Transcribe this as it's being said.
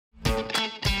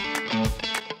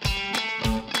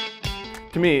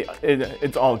To me,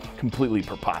 it's all completely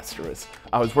preposterous.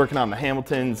 I was working on the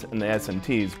Hamiltons and the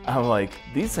SMTs. I'm like,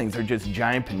 these things are just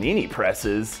giant panini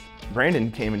presses. Brandon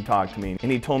came and talked to me,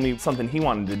 and he told me something he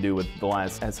wanted to do with the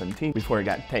last SMT before it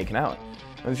got taken out.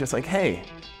 I was just like, hey,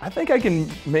 I think I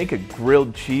can make a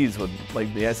grilled cheese with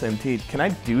like the SMT. Can I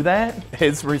do that?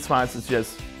 His response is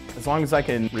just, as long as I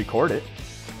can record it.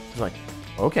 I was like,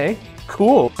 okay,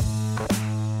 cool.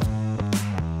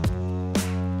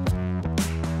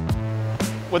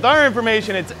 With our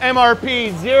information, it's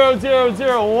MRP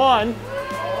 0001.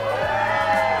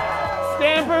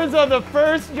 Stampers of the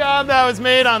first job that was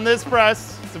made on this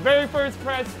press. It's the very first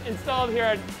press installed here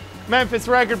at Memphis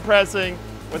Record Pressing,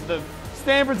 with the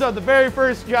stampers of the very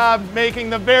first job making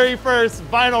the very first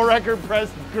vinyl record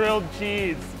pressed grilled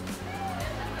cheese.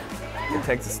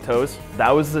 Texas toast, that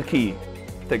was the key.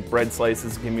 Thick bread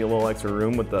slices give me a little extra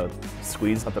room with the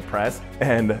squeeze of the press,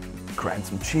 and grind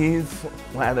some cheese,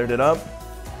 lathered it up.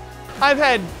 I've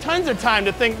had tons of time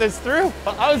to think this through.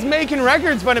 I was making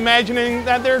records but imagining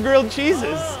that they're grilled cheeses.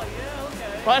 Oh,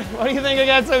 yeah, okay. What do you think I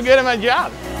got so good at my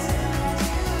job?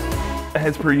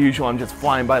 As per usual, I'm just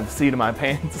flying by the seat of my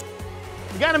pants.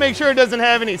 You gotta make sure it doesn't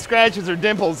have any scratches or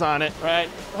dimples on it, right?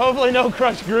 Hopefully no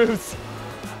crushed grooves.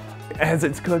 As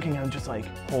it's cooking, I'm just like,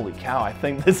 holy cow, I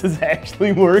think this is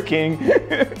actually working.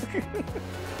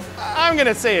 I'm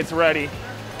gonna say it's ready.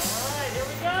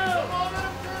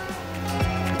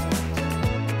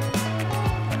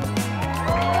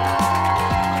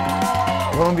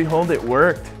 Lo and behold, it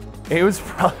worked. It was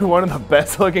probably one of the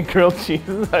best looking grilled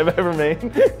cheeses I've ever made,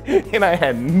 and I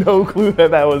had no clue that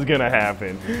that was gonna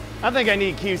happen. I think I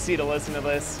need QC to listen to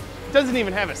this. It doesn't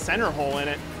even have a center hole in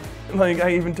it. Like,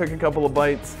 I even took a couple of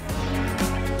bites.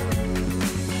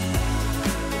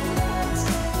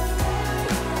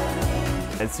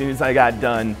 As soon as I got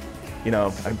done, you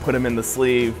know, I put them in the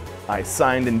sleeve, I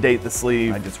signed and date the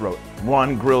sleeve, I just wrote,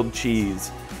 "One grilled cheese,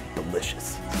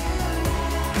 delicious."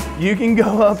 You can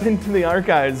go up into the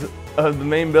archives of the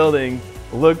main building,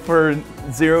 look for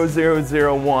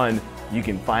 0001, you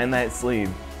can find that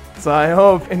sleeve. So I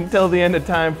hope until the end of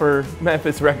time for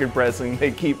Memphis Record Pressing,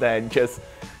 they keep that just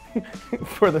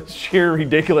for the sheer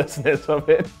ridiculousness of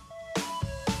it.